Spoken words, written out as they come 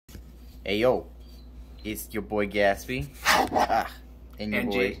Hey yo, it's your boy Gatsby. And your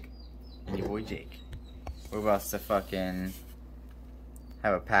boy Jake. And your boy Jake. We're about to fucking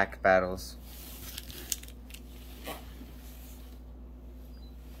have a pack battles.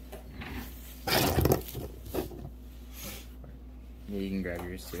 Yeah, you can grab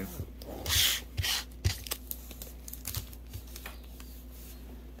yours too.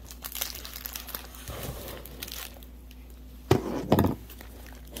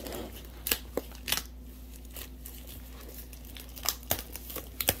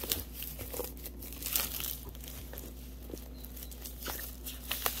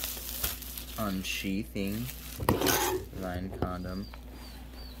 Unsheathing line condom.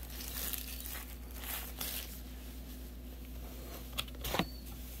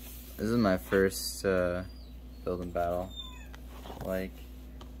 This is my first build and battle like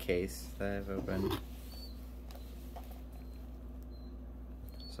case that I've opened,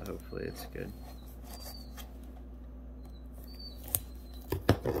 so hopefully it's good.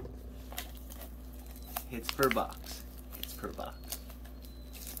 Hits per box. Hits per box.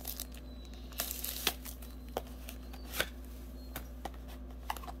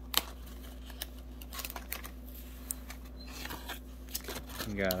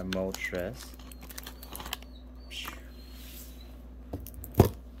 We got a Moltres,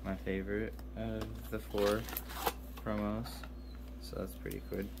 my favorite of the 4 promos, so that's pretty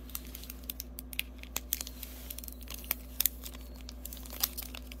good.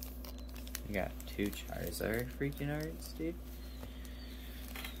 We got 2 Charizard freaking arts, dude.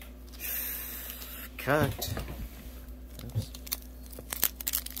 Cut. Oops.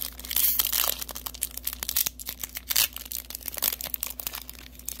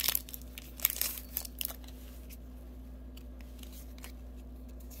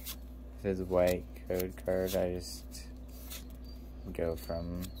 If it's a white code card, I just go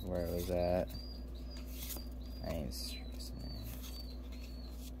from where it was at. I ain't stressing it.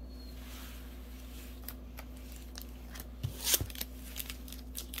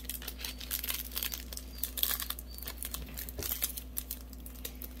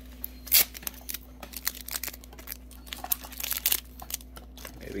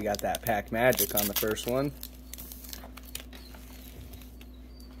 Okay, we got that pack magic on the first one.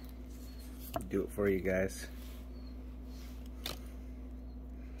 Do it for you guys.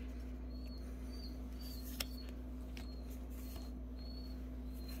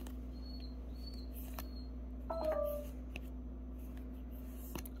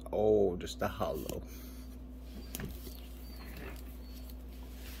 Oh, just a hollow.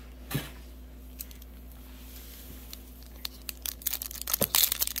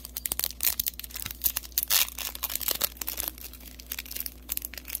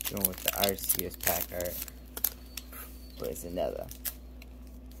 Going with the Arceus pack art. But it's another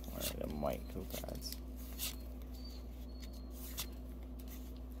one of them white code cards.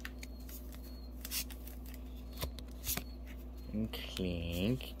 And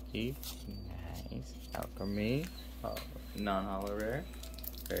Clink, dude. Nice. Alchemy. Oh, non-holo rare.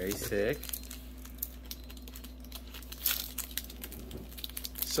 Very sick.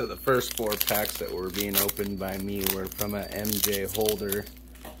 So the first 4 packs that were being opened by me were from a MJ Holder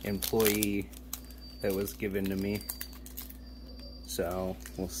employee that was given to me. So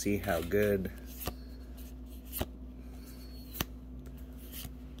we'll see how good.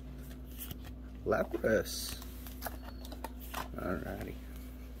 Lapras. Alrighty.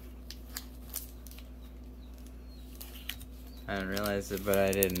 I didn't realize it, but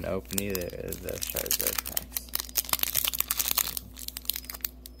I didn't open either of those Charizard packs.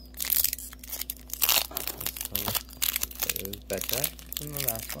 It was better than the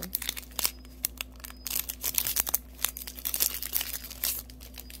last one.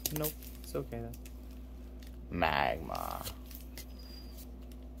 Nope, it's okay though. Magma.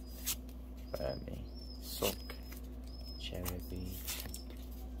 Burmy. Sulk. Cherubi.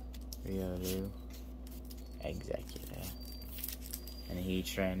 Riolu. Executor. And he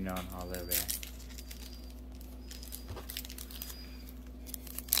trained on Hollow Rare.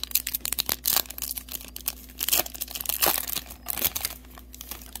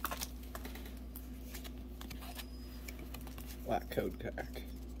 Black code pack.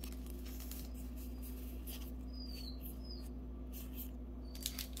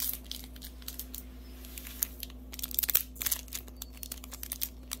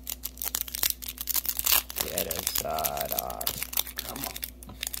 Get a side off. Come on.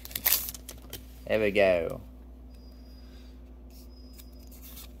 There we go.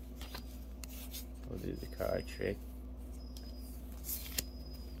 We'll do the card trick.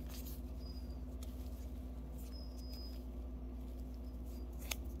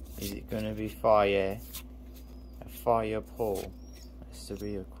 Is it gonna be fire? A fire pole? That's the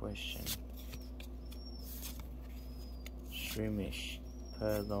real question. Shroomish,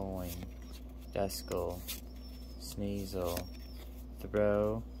 Purloin, Duskull, Sneasel,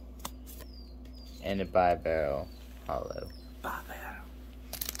 Throw, and a Bibarrel Hollow. Bibarrel.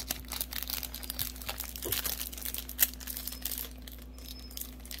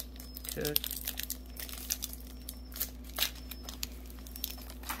 Cook.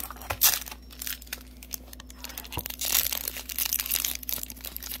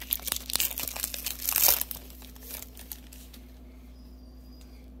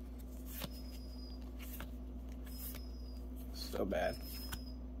 So bad.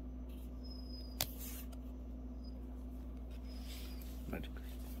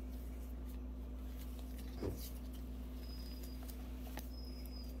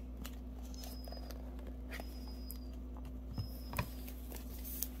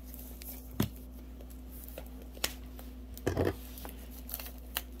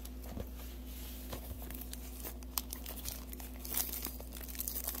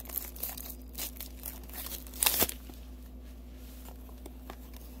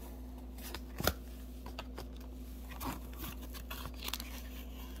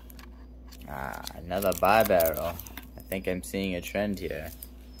 Ah, another Bibarrel. I think I'm seeing a trend here.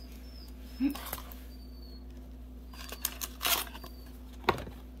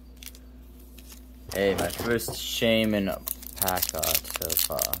 Hey, my first Shaman pack art so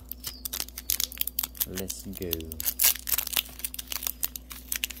far. Let's go.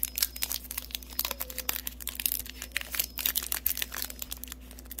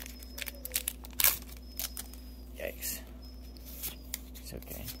 Yikes. It's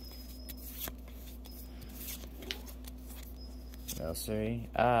okay. Nursery.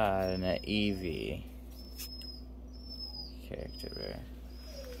 Ah, and an Eevee character rare.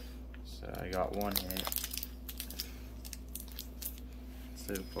 So I got one hit.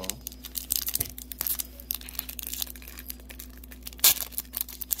 Super.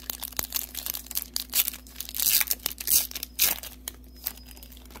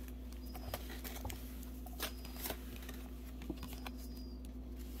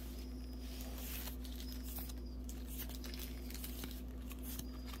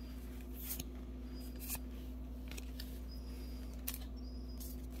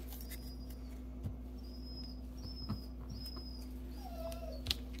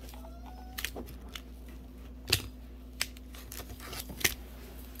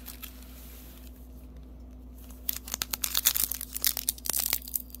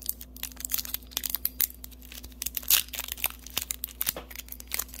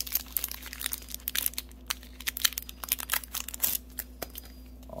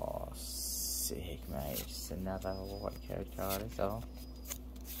 Sick, mate. Just another white card is all.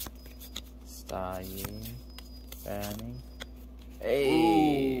 Staryu, Burning.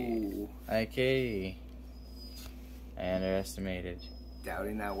 Hey! Ooh. Okay. I underestimated.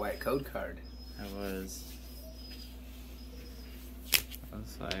 Doubting that white code card. I was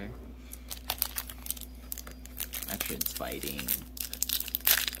fire. Actually, it's fighting.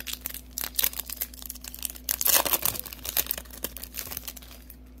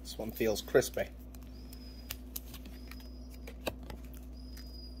 This one feels crispy.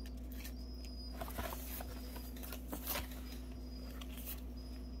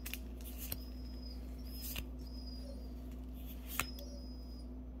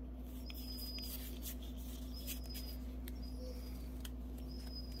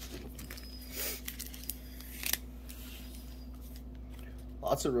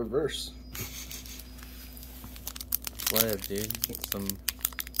 Lots of reverse. What up, dude? Some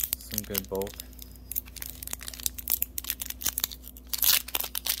good bulk.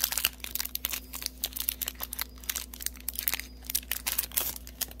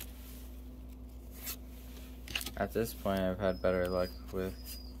 At this point, I've had better luck with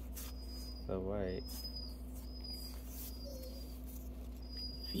the white.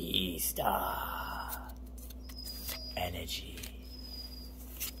 Vista Energy.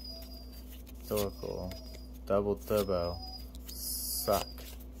 Torkoal, Double Turbo, Suck,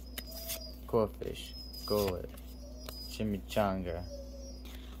 Corphish, Golett, Chimichanga,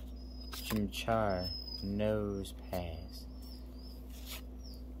 Chimchar, Nose Pass.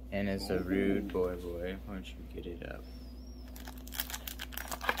 And it's a rude boy. Why don't you get it up?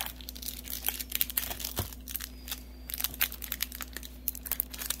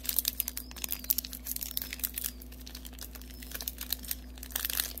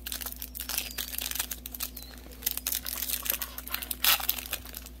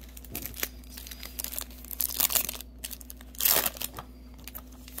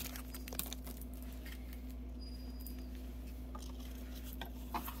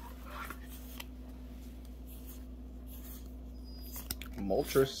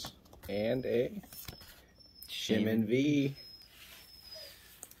 Moltres and a Shimmin V.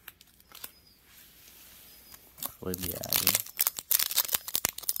 Libyabi.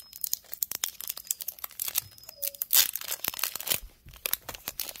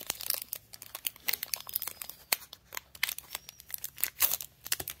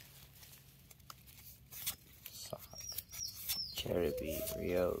 Cherubi,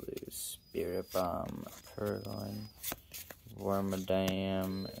 Riolu, Spirit Bomb, Purloin,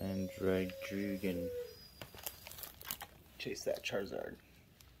 Wormadam, and Droidrugan. Chase that Charizard.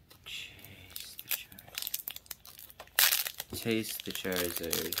 Chase the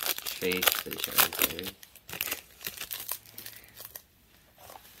Charizard. Chase the Charizard.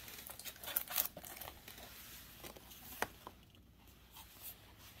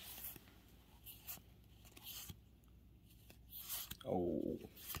 Oh,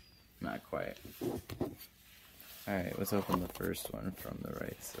 Not quite. Alright, let's open the first one from the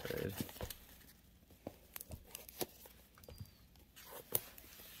right side.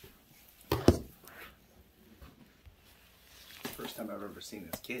 first time I've ever seen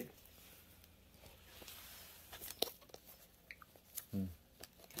this kid.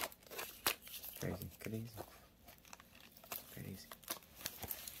 Crazy. Crazy. Crazy.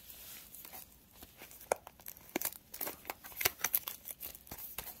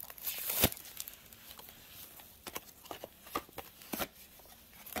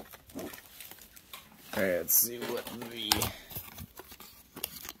 Alright, let's see what the...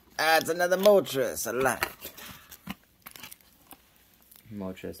 Ah, it's another Moltres. I like.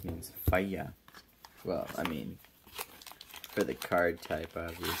 Moltres means fire. Well, I mean, for the card type,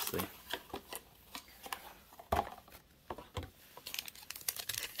 obviously.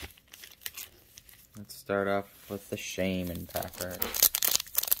 Let's start off with the Shaman pack art.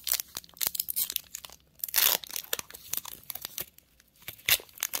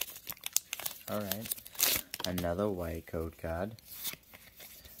 Alright. Another white code card.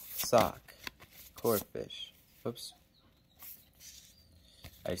 Sock. Corphish. Oops.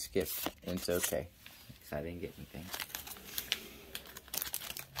 I skipped. It's okay. Because I didn't get anything.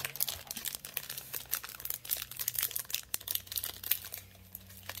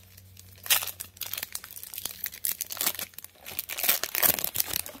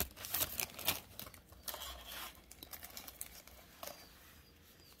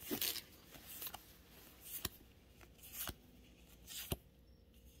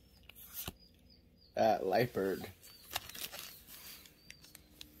 Lightbird.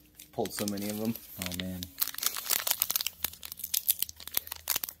 Pulled so many of them. Oh man.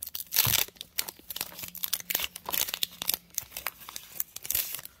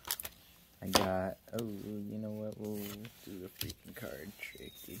 I got, oh, you know what, we'll do the freaking card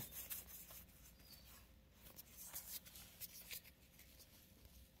tricky.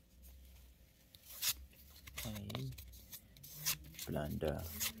 Okay. Blunder,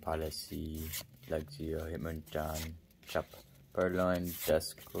 Policy, Luxio, Hitmonchan, Chop, Purloin,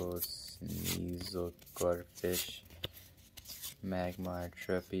 Duskull, Sneasel, Corphish, Magmar,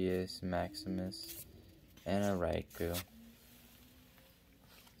 Tropius, Maximus, and a Raikou.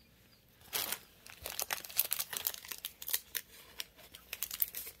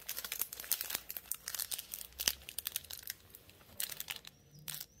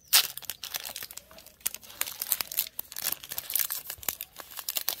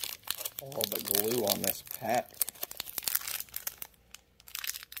 All the glue on this pack.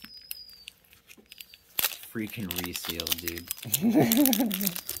 Freaking reseal, dude.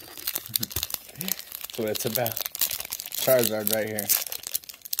 That's what it's about. Charizard right here.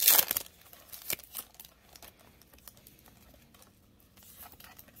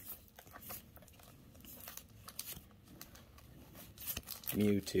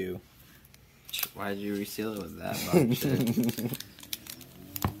 Mewtwo. Why'd you reseal it with that bullshit?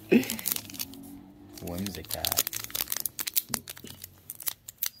 Whimsicott.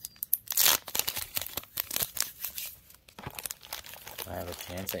 Do I have a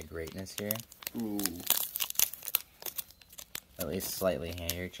chance at greatness here? Ooh. At least slightly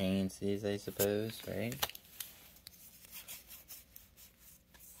higher chances, I suppose, right?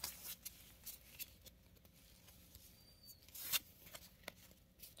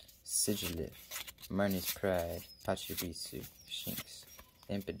 Sigilyph, Marnie's Pride, Pachirisu, Shinx,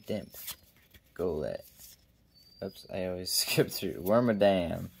 Impidimp, Golett. Oops, I always skip through.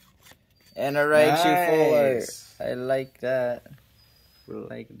 Wormadam. And a Raichu full art. I like that. We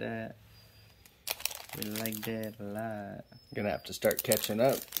like that. We like that a lot. Gonna have to start catching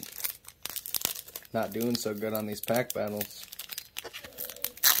up. Not doing so good on these pack battles.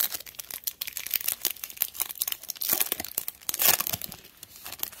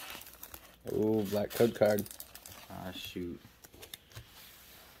 Ooh, black code card. Ah, shoot.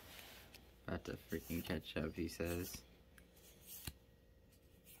 About to freaking catch up, he says.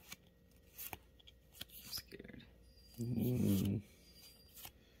 I'm scared.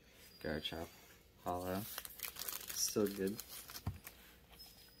 Garchomp hollow. Still good.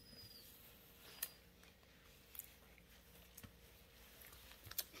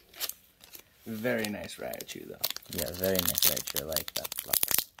 Very nice Raichu, though. Yeah, very nice Raichu. I like that flux.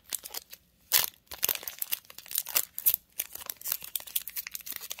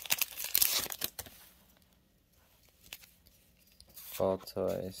 Fall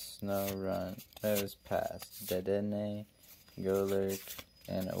Toy, Snow Nose Pass, Dedenne, Golurk,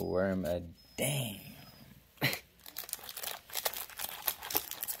 and a Wormadam.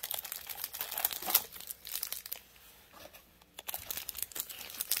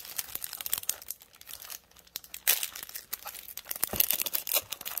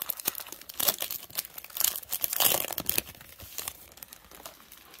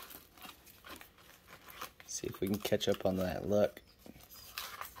 See if we can catch up on that luck.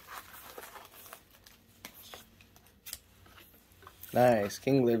 Nice,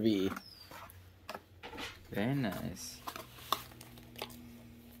 Kingler V. Very nice.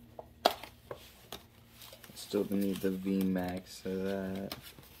 Still need the VMAX of that.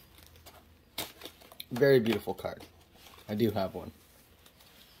 Very beautiful card. I do have one.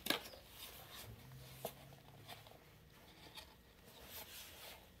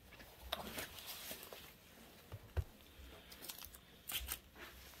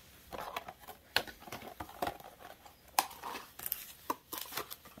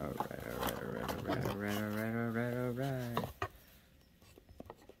 Alright.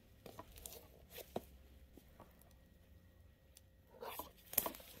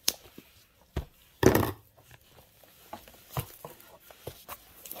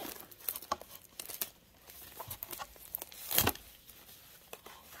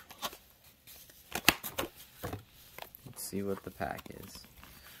 Let's see what the pack is.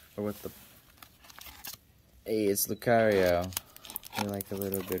 Or what the... Hey, it's Lucario. I like a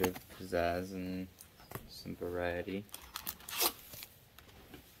little bit of pizzazz and some variety.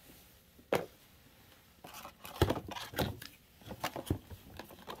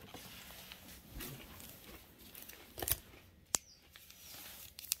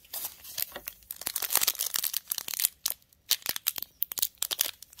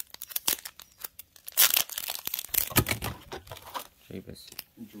 Jeebus.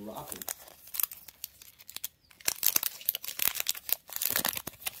 Drop it.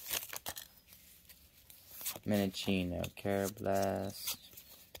 Minichino, Carablast,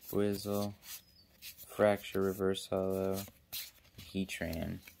 Whizzle, Fracture Reverse Hollow,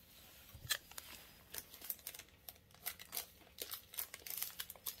 Heatran.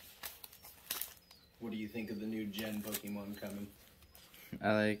 What do you think of the new Gen Pokemon coming?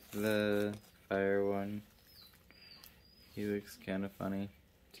 I like the fire one. He looks kind of funny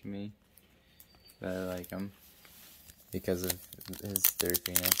to me, but I like him because of his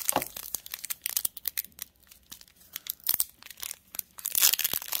derpiness.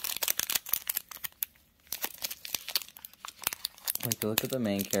 Like, look at the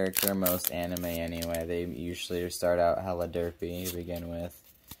main character in most anime anyway. They usually start out hella derpy to begin with.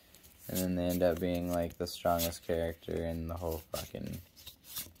 And then they end up being, like, the strongest character in the whole fucking...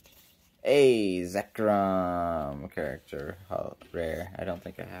 Hey, Zekrom character. Rare. I don't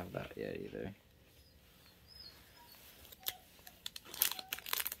think I have that yet either.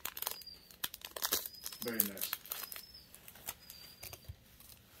 Very nice.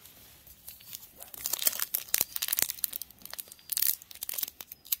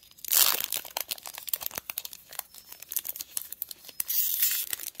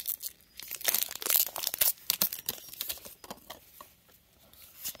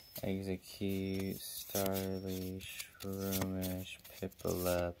 Execute, Starly, Shroomish,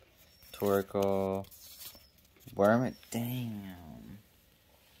 Piplup, Torkoal, Wormadam.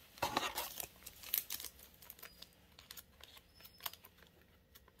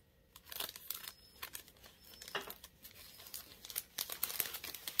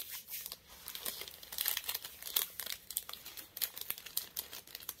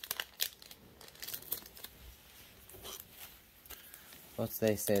 What's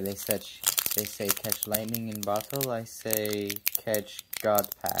they say? They say catch lightning in bottle. I say catch God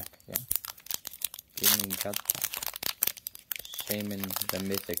Pack. Yeah. Give me God Pack. Shaman the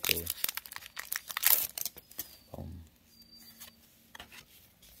mythical.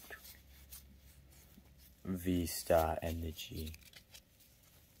 V-Star Energy.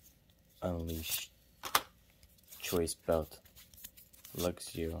 Unleash. Choice Belt.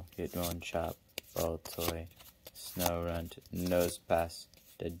 Luxio, Hitmonchan, Baltoy, Snorunt, Nosepass,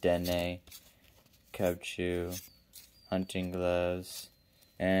 Dedenne, Cubchoo, Hunting Gloves,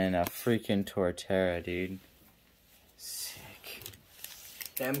 and a freaking Torterra, dude. Sick.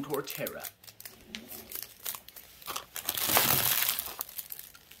 Damn Torterra.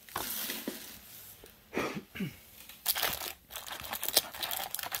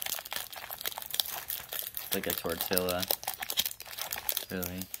 Like a tortilla.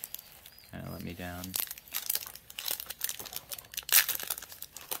 Really kind of let me down.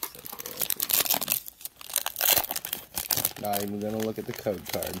 Not even gonna look at the code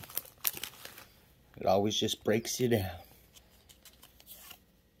card. It always just breaks you down.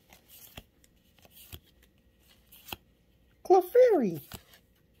 Clefairy.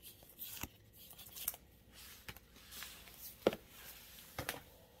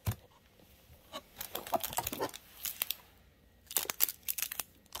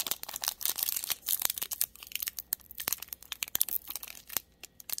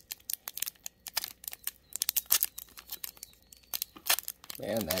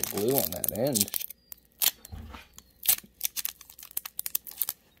 Man, that glue on that end.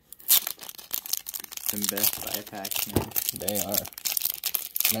 Some Best Buy packs, man. They are.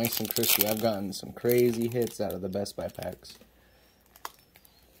 Nice and crispy. I've gotten some crazy hits out of the Best Buy packs.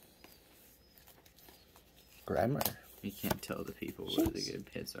 Grammar. You can't tell the people where the good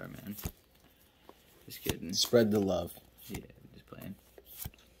hits are, man. Just kidding. Spread the love. Yeah, just playing.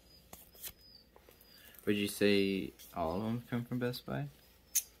 Would you say all of them come from Best Buy?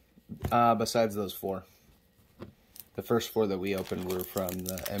 Besides those 4. The first 4 that we opened were from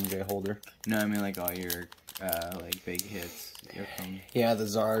the MJ holder. No, I mean like all your like big hits. You're from... Yeah, the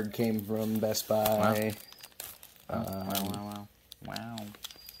Zard came from Best Buy. Wow. Wow.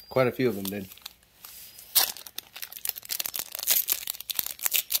 Quite a few of them did.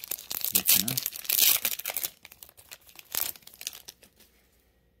 Good to know.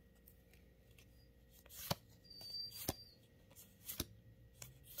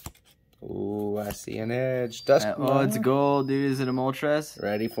 Ooh, I see an edge. Dusk. Oh, it's gold, dude. Is it a Moltres?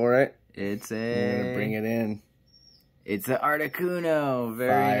 Ready for it? It's I'm gonna bring it in. It's an Articuno. Very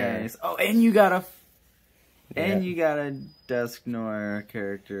Fire. nice. Oh, and you got a... Yeah. And you got a Dusknoir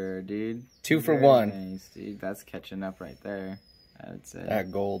character, dude. 2 for Very 1. Nice, dude. That's catching up right there, I would say.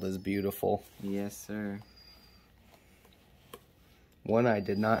 That gold is beautiful. Yes, sir. One I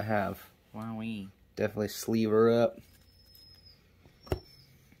did not have. Wowee. Definitely sleeve her up.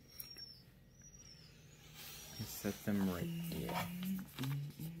 Set them right here.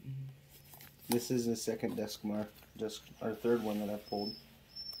 This is the second Dusknoir. Just our third one that I've pulled.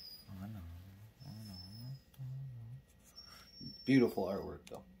 Oh, no. Beautiful artwork,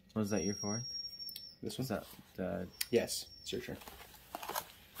 though. Was that your 4th? This one? Was that the... Yes, it's your turn.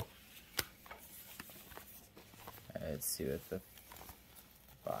 Let's see what the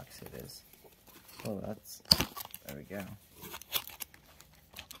box it is. Oh, that's... There we go.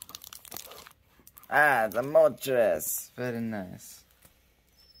 Ah, the Moltres! Very nice.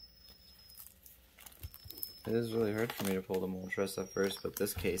 It is really hard for me to pull the Moltres at first, but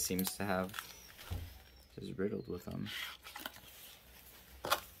this case seems to have... just riddled with them.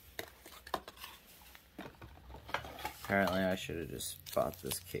 Apparently I should have just bought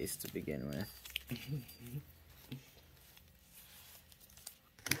this case to begin with.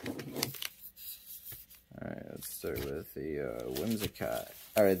 Alright, let's start with the Whimsicott,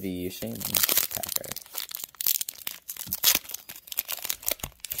 or the Shaman packer.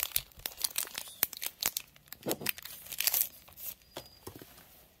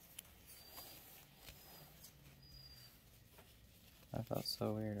 That felt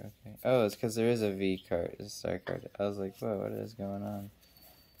so weird, okay. Oh, it's because there is a V card, a star card. I was like, whoa, what is going on?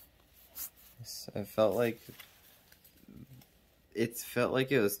 It felt like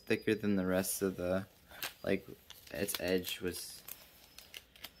it was thicker than the rest of the, like, its edge was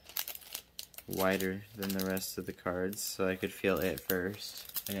wider than the rest of the cards, so I could feel it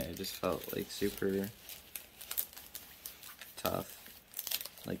first, and it just felt like super tough,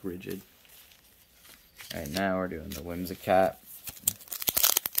 like rigid. Alright, now we're doing the Whimsicott.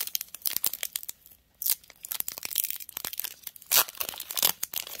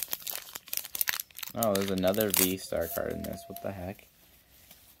 Oh, there's another V-Star card in this. What the heck?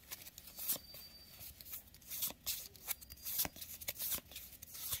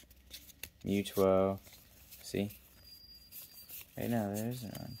 Mutuo. See? Right now, there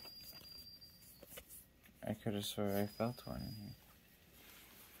isn't one. I could have sworn I felt one in here.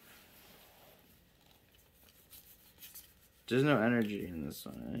 There's no energy in this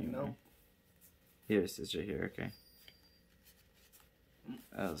one anyway. No. Here, it's right here, okay.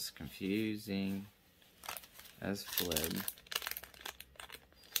 That was confusing as fled.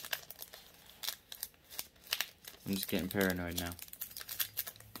 I'm just getting paranoid now.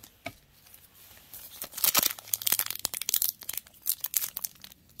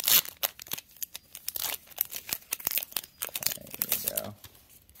 There you go.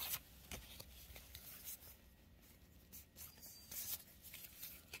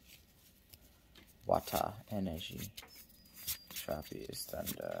 Wata Energy. Tropius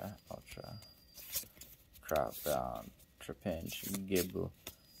Thunder Ultra. Cropbound. Trapinch. Gibble.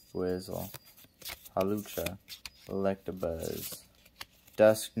 Whizzle. Halucha. Electabuzz.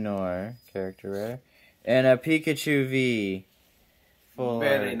 Dusknoir. Character rare. And a Pikachu V. Full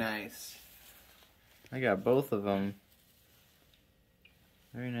Very art. nice. I got both of them.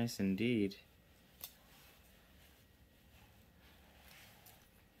 Very nice indeed.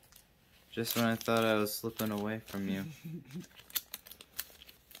 Just when I thought I was slipping away from you.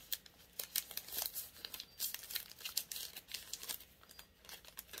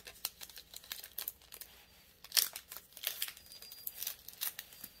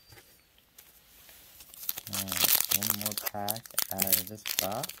 Alright, one more pack out of this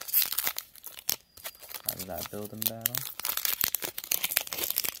box. Out of that building battle.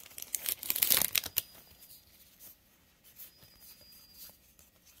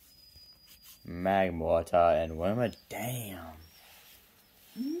 Magmortar and Wormadam. Damn.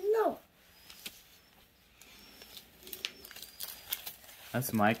 No.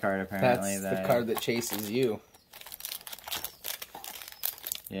 That's my card apparently. That's the card that chases you.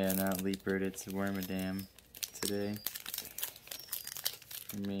 Yeah, not Leopard, it's Wormadam today.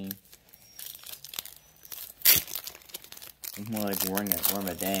 For me. It's more like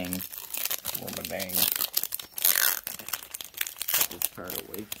Wormadang. Wormadang. Get this card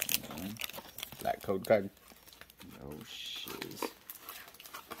away from me, man. That code card. Oh, shiz.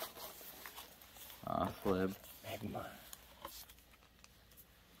 Aw, flip. Magma.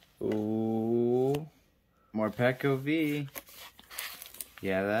 Ooh. More Peko V.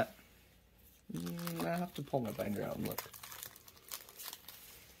 Yeah, that. I have to pull my binder out and look.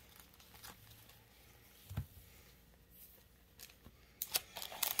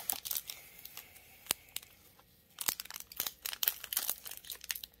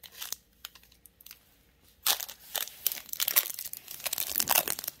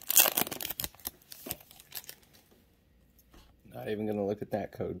 Not even gonna look at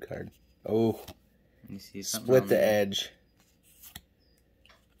that code card. Oh, You see something split on the there? edge.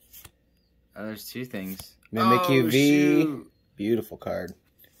 Oh, there's two things. Mimikyu Oh, V. shoot. Beautiful card.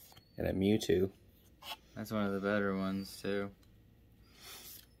 And a Mewtwo. That's one of the better ones, too.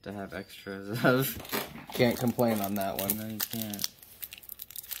 To have extras of. Can't complain on that one. No, you can't.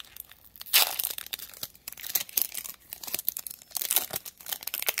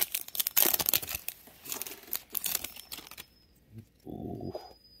 Ooh.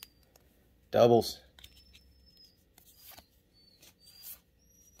 Doubles.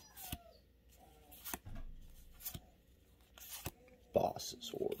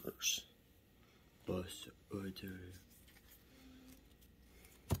 Boss's orders. Boss order.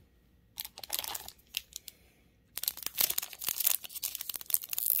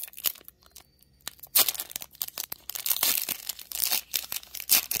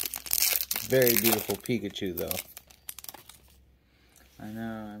 Very beautiful Pikachu, though. I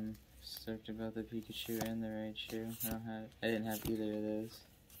know, I'm stoked about the Pikachu and the Raichu. I didn't have either of those.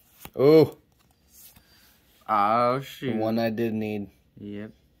 Oh, Oh, the shoot. one I did need.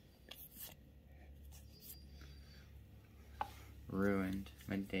 Yep. Ruined.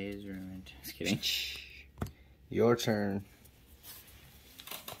 My day is ruined. Just kidding. Your turn.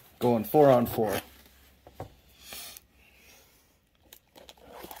 Going 4-on-4.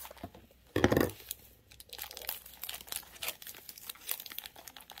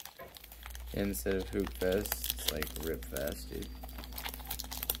 Instead of Hoop Fest, it's like Rip Fest, dude.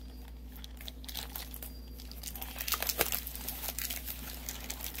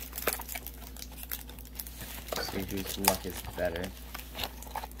 See whose luck is better.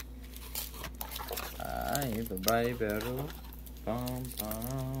 The body battle. Bum,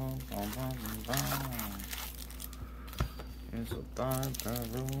 bum, bum, bum, bum. It's a body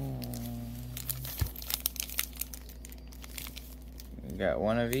battle. We got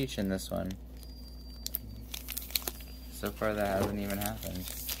one of each in this one. So far that hasn't even happened.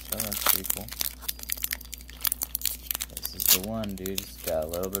 So that's pretty cool. This is the one, dude. It's got a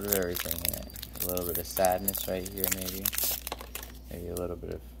little bit of everything in it. A little bit of sadness right here, maybe. Maybe a little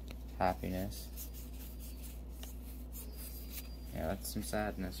bit of happiness. Yeah, that's some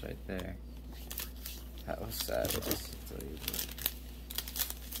sadness right there. That was sad. I'll just tell you that.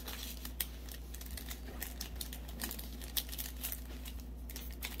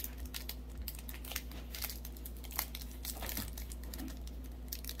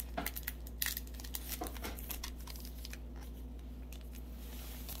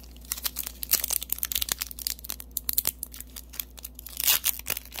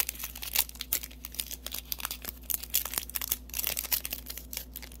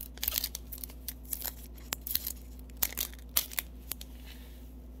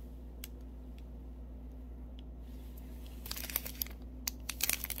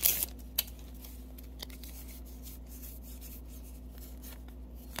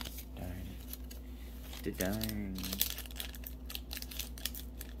 Dang.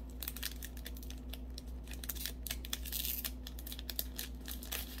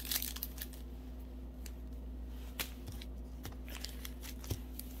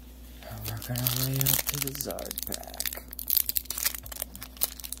 We're gonna lay up to the Zard pack.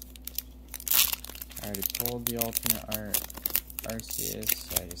 I already pulled the alternate art Arceus,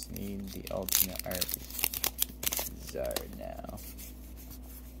 so I just need the alternate art Zard now.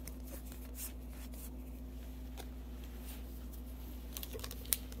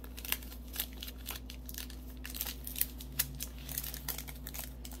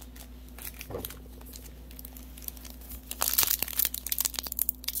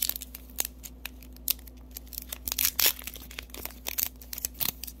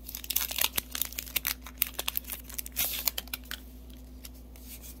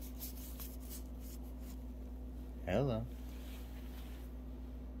 Hello.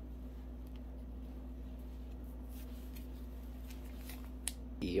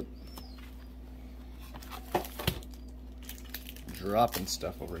 Yep. Dropping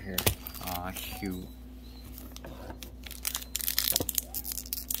stuff over here. Aw, shoot.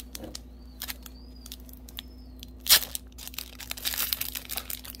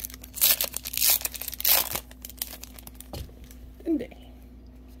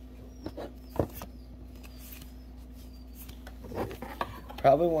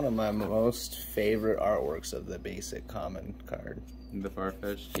 Probably one of my most favorite artworks of the basic common card. The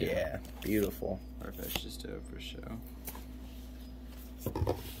Farfetch'd? Yeah, beautiful. Farfetch'd is dope for show.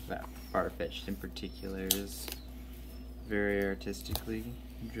 That Farfetch'd in particular is very artistically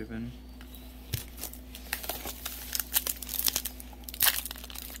driven.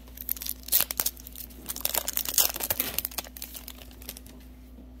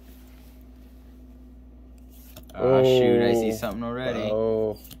 Oh shoot, I see something already.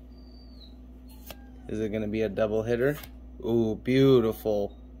 Oh. Is it going to be a double hitter? Ooh,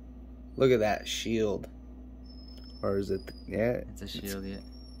 beautiful. Look at that shield. Or is it... Yeah. It's a shield, yeah.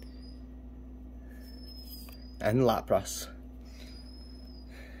 And Lapras.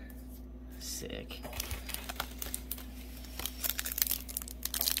 Sick.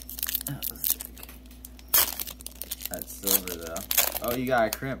 That was sick. That's silver though. Oh, you got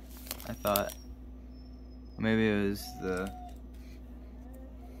a crimp. I thought. Maybe it was the...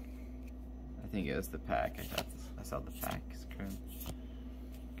 I think it was the pack. I saw the pack crimp.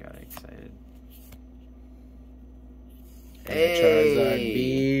 Got excited. Hey! Charizard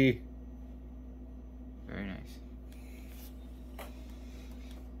B. Very nice.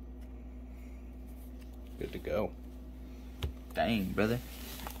 Good to go. Dang, brother.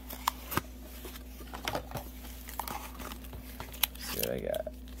 See what I got.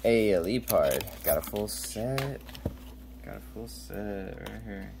 Hey, a Leopard. Got a full set. Got a full set right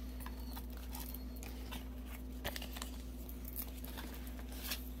here.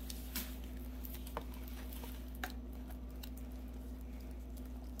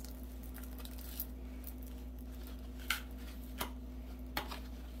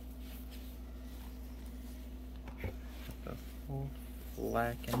 The full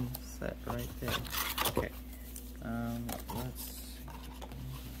blackened set right there. Okay. Let's see.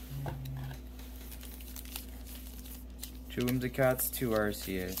 Two Whimsicots, two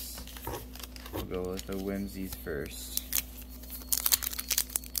Arceus. We'll go with the Whimsies first.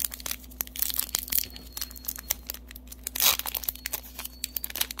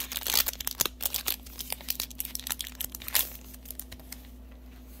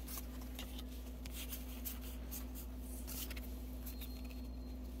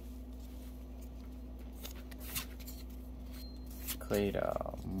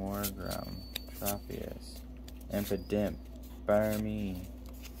 Claydol, Morgrem, Tropius, Impidimp, Barmy,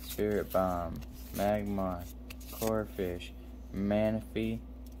 Spirit Bomb, Magmar, Corphish, Manaphy,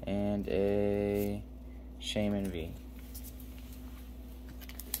 and a Shaman V.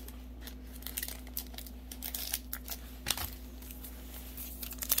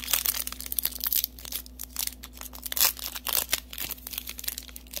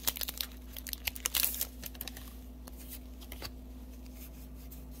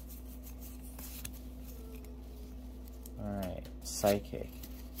 Alright, Psychic,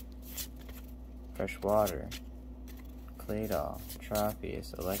 Fresh Water, Claydol,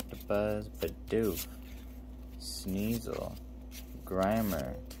 Tropius, Electabuzz, Bidoof, Sneasel,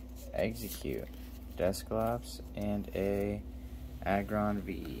 Grimer, Execute, Dusclops, and a Aggron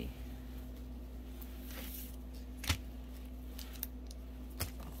V.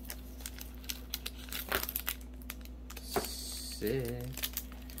 Sick.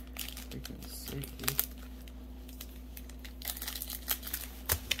 Freaking sick, dude.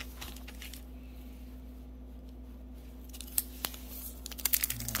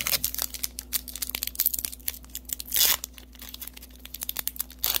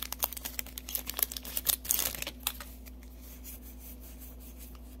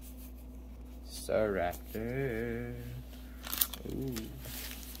 Staraptor. Ooh.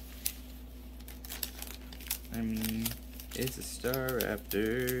 I mean, it's a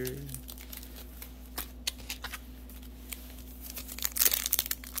Staraptor.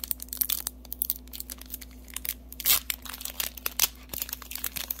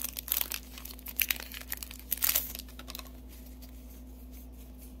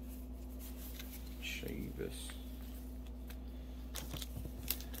 Chavis.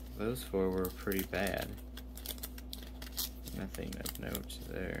 Those four were pretty bad. Nothing of note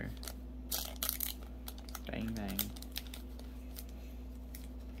there. Bang bang.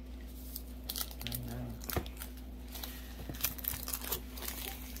 Bang bang.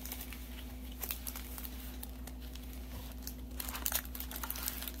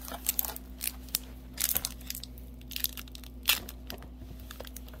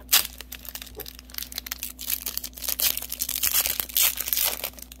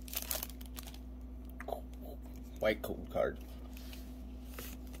 White cold card.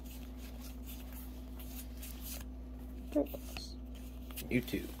 You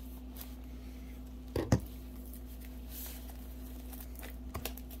too.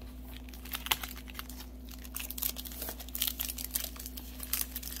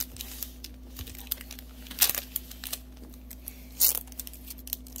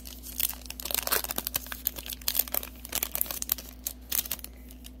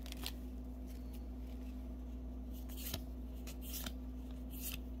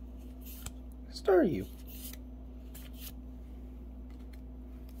 Star you.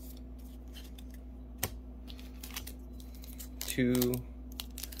 Two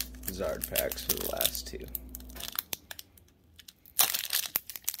Zard packs for the last two.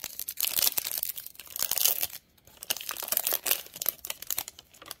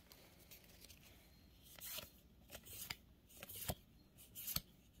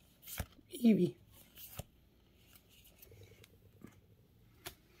 Eevee.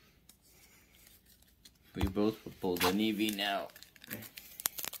 We both pulled an Eevee now.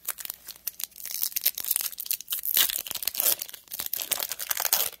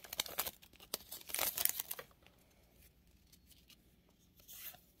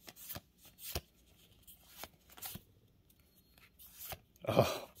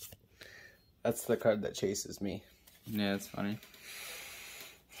 Oh, that's the card that chases me. Yeah, it's funny.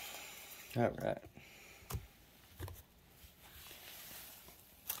 All right.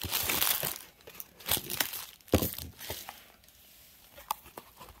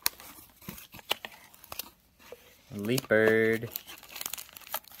 Leopard.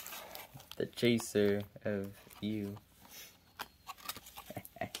 The chaser of you.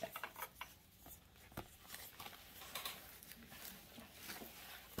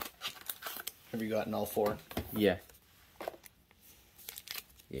 Have you gotten all four? Yeah.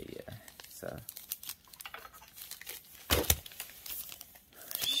 Yeah. So.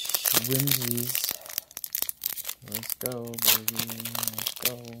 Whimsies. Let's go, baby. Let's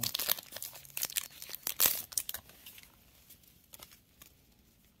go.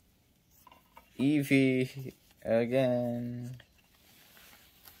 Eevee again.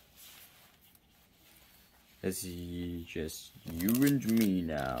 It's just you and me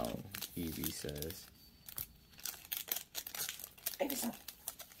now, Eevee says. Take some.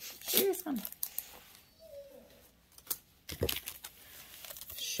 Take some.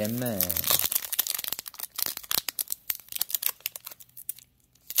 Shimmer.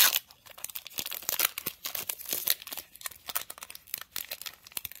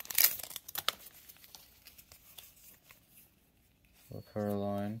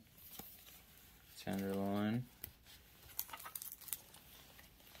 Caroline, Tenderloin,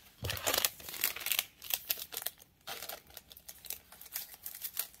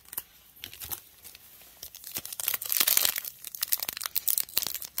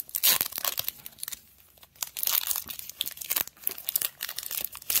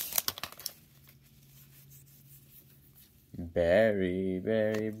 very,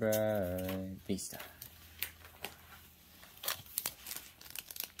 very bright Vista.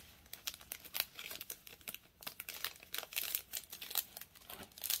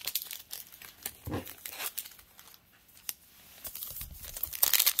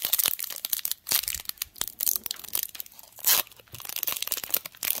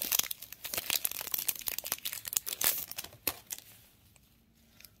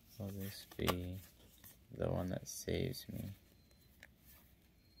 Will this be the one that saves me?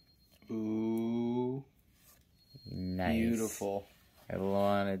 Ooh. Nice. Beautiful. I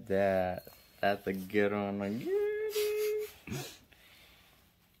wanted that. That's a good one.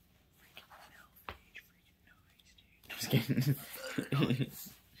 Just kidding.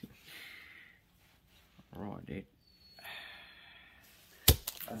 raw, dude.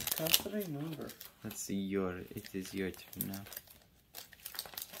 I can't remember. Let's see it is your turn now.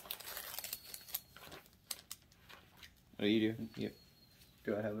 What do you do? Yep.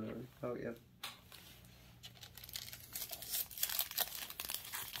 Do I have it already? Oh, yeah.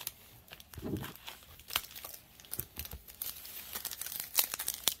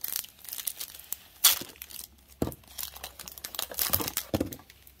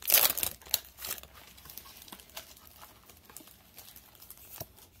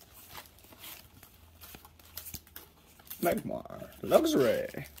 Magmar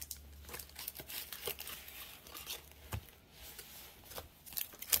Luxury.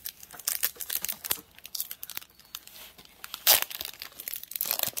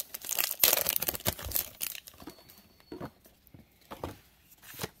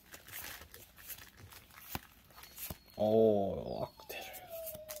 Oh,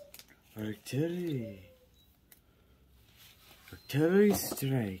 Artillery. Artillery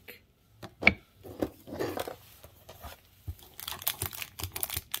strike.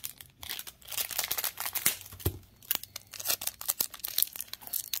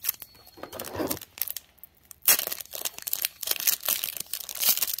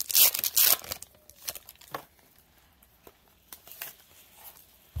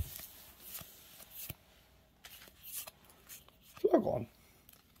 Flagon.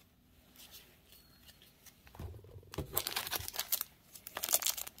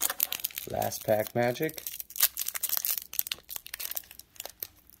 Last pack magic.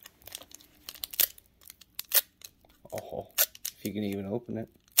 Oh, if you can even open it.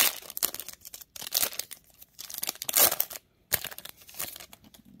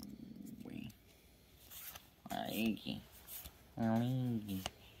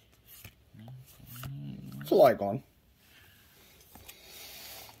 Flygon.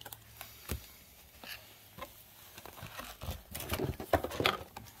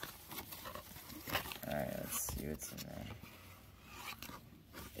 Alright, let's see what's in there.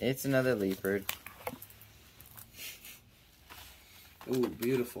 It's another leopard. Ooh,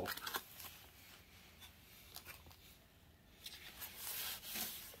 beautiful.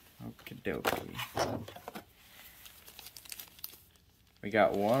 Okie dokie. We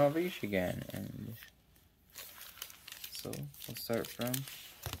got one of each again, and so we'll start from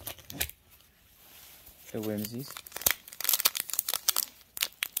the Whimsies.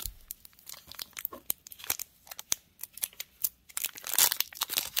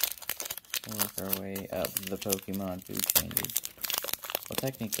 We'll work our way up the Pokemon food chain, dude. Well,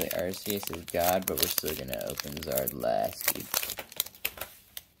 technically Arceus is God, but we're still gonna open Zard last, dude.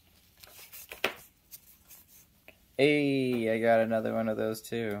 Hey, I got another one of those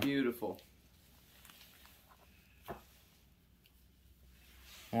too. Beautiful.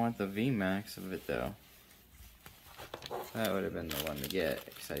 I want the VMAX of it though. That would have been the one to get,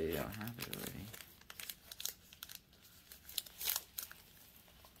 because I don't have it already.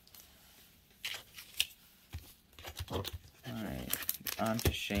 Alright, on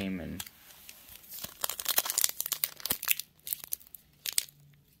to Shaman.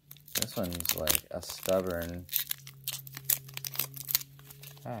 This one's like a stubborn...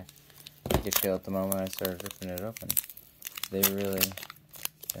 I could feel it the moment I started ripping it open. They really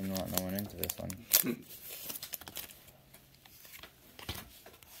didn't want no one into this one.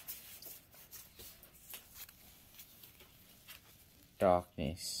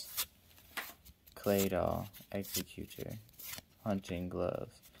 Darkness, Claydol, Executor, Hunting Glove,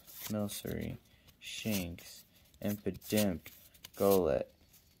 Milcery, Shinx, Impidimp, Golett,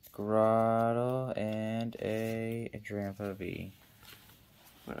 Grottle, and a Drampa V.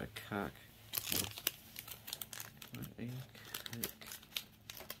 What a cock. What a cock.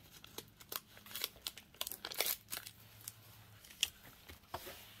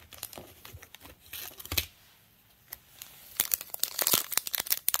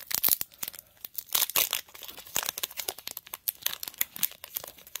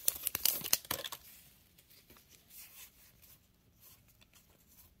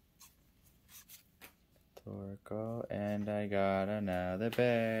 Torkoal, and I got another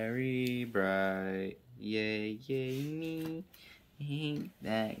Berry Bright. Yay, yay, me. Ain't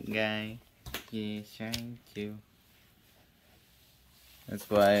that guy. Yeah, trying to. That's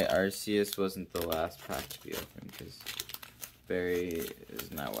why Arceus wasn't the last pack to be opened, because Berry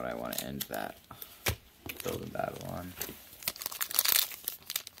is not what I want to end that build a battle on.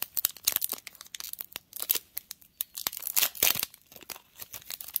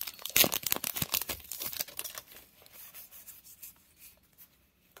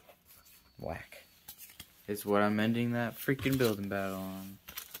 Whack. Is what I'm ending that freaking building battle on.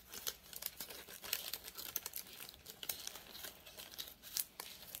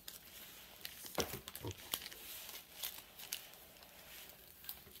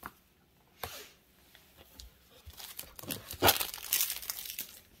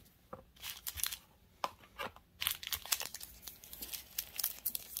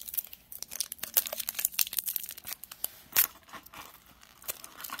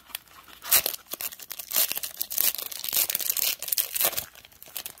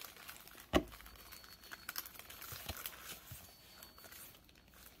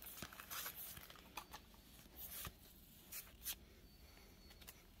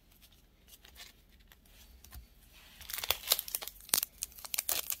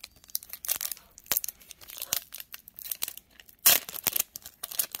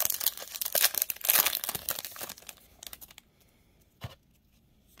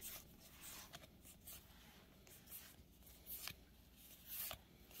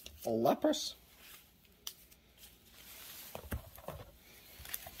 Lapras.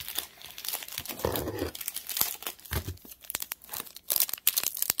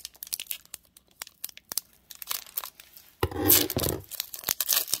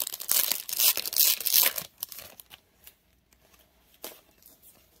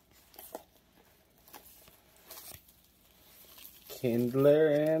 Kindler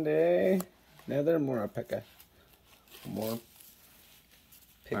and another Morpeko.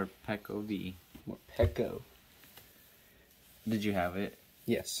 Morpeko V. Morpeko. Did you have it?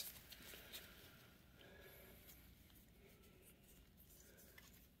 Yes.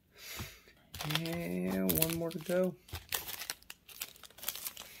 And one more to go.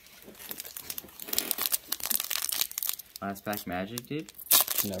 Last pack magic, dude?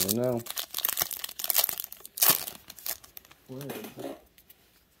 Never know.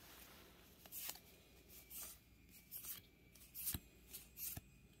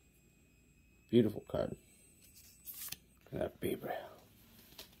 Beautiful card. That Bieber.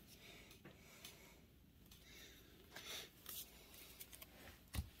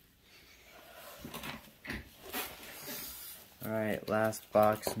 Alright, last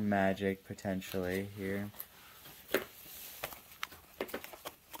box magic potentially here.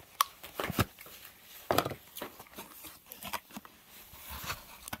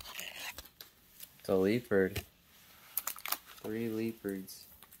 It's a leopard. 3 leopards.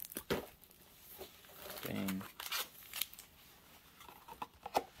 Dang.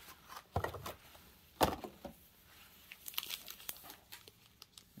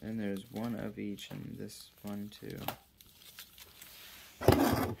 And there's one of each in this one too.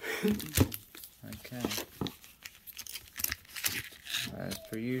 Okay. As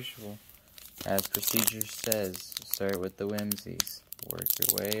per usual. As procedure says, start with the whimsies. Work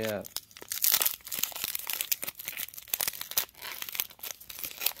your way up.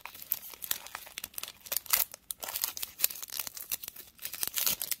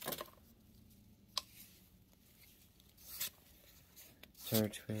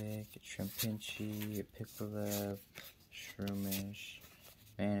 Turtwig, Trumpinchi, Piplup, Shroomish,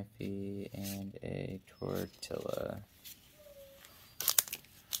 Manaphy, and a Tortilla.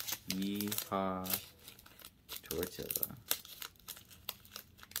 Yeehaw, Tortilla.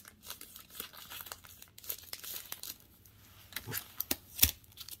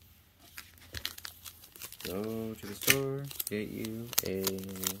 Go to the store, get you a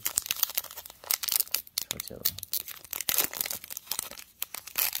Tortilla.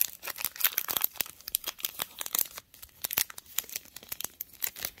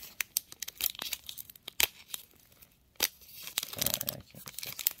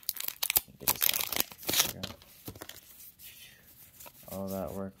 All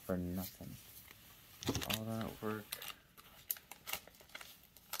that work for nothing. All that work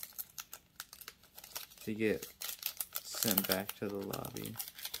to get sent back to the lobby.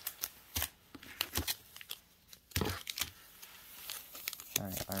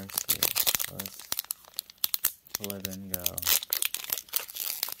 Alright, Arceus. Let's let him go.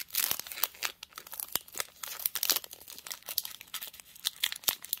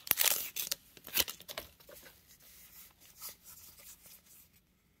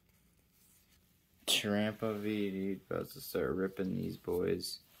 Trampa V, dude, about to start ripping these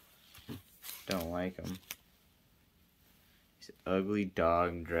boys. Don't like them. He's an ugly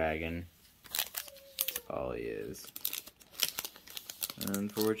dog dragon. That's all he is. And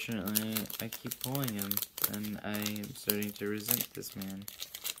unfortunately, I keep pulling him, and I am starting to resent this man.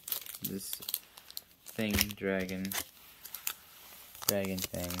 This thing, dragon thing,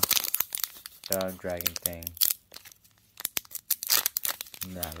 dog dragon thing.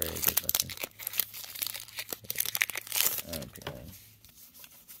 Not very good looking. Okay.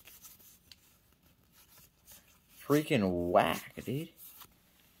 Freaking whack, dude.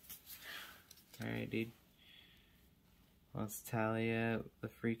 Alright, dude. Let's tally up the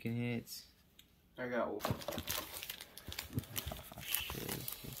freaking hits. I got one. Oh, shit.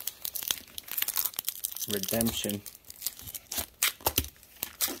 Redemption.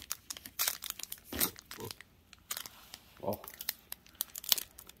 Oh.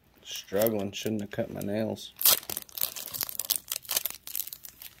 Struggling. Shouldn't have cut my nails.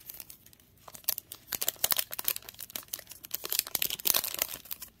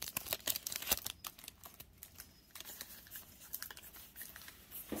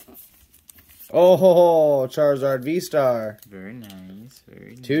 Oh, Charizard V-Star. Very nice,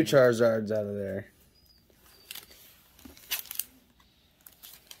 very nice. 2 Charizards out of there.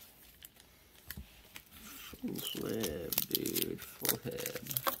 Full flip, dude. Full head.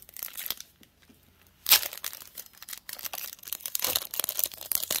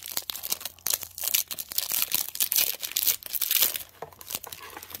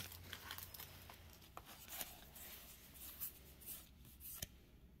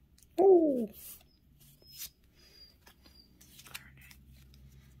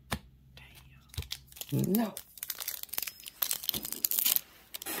 No.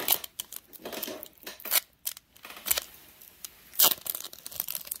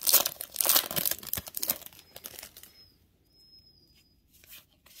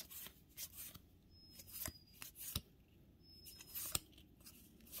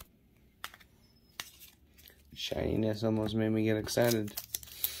 Shininess almost made me get excited.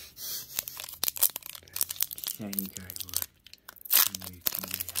 Shiny cardboard. Makes me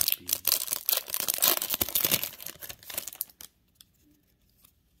happy.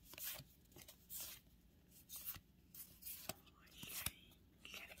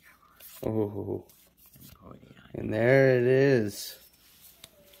 Oh, and there it is.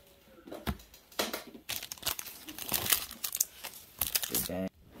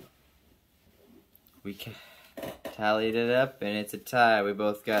 We tallied it up, and it's a tie. We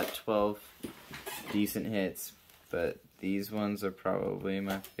both got 12 decent hits, but these ones are probably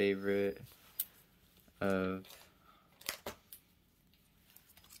my favorite of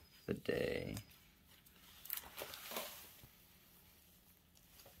the day.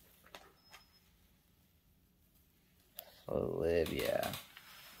 Olivia.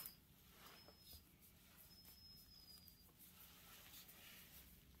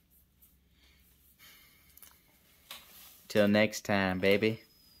 Till next time, baby.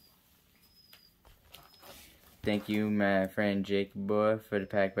 Thank you, my friend Jacob Boy, for the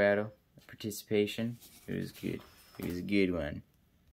pack battle participation. It was good. It was a good one.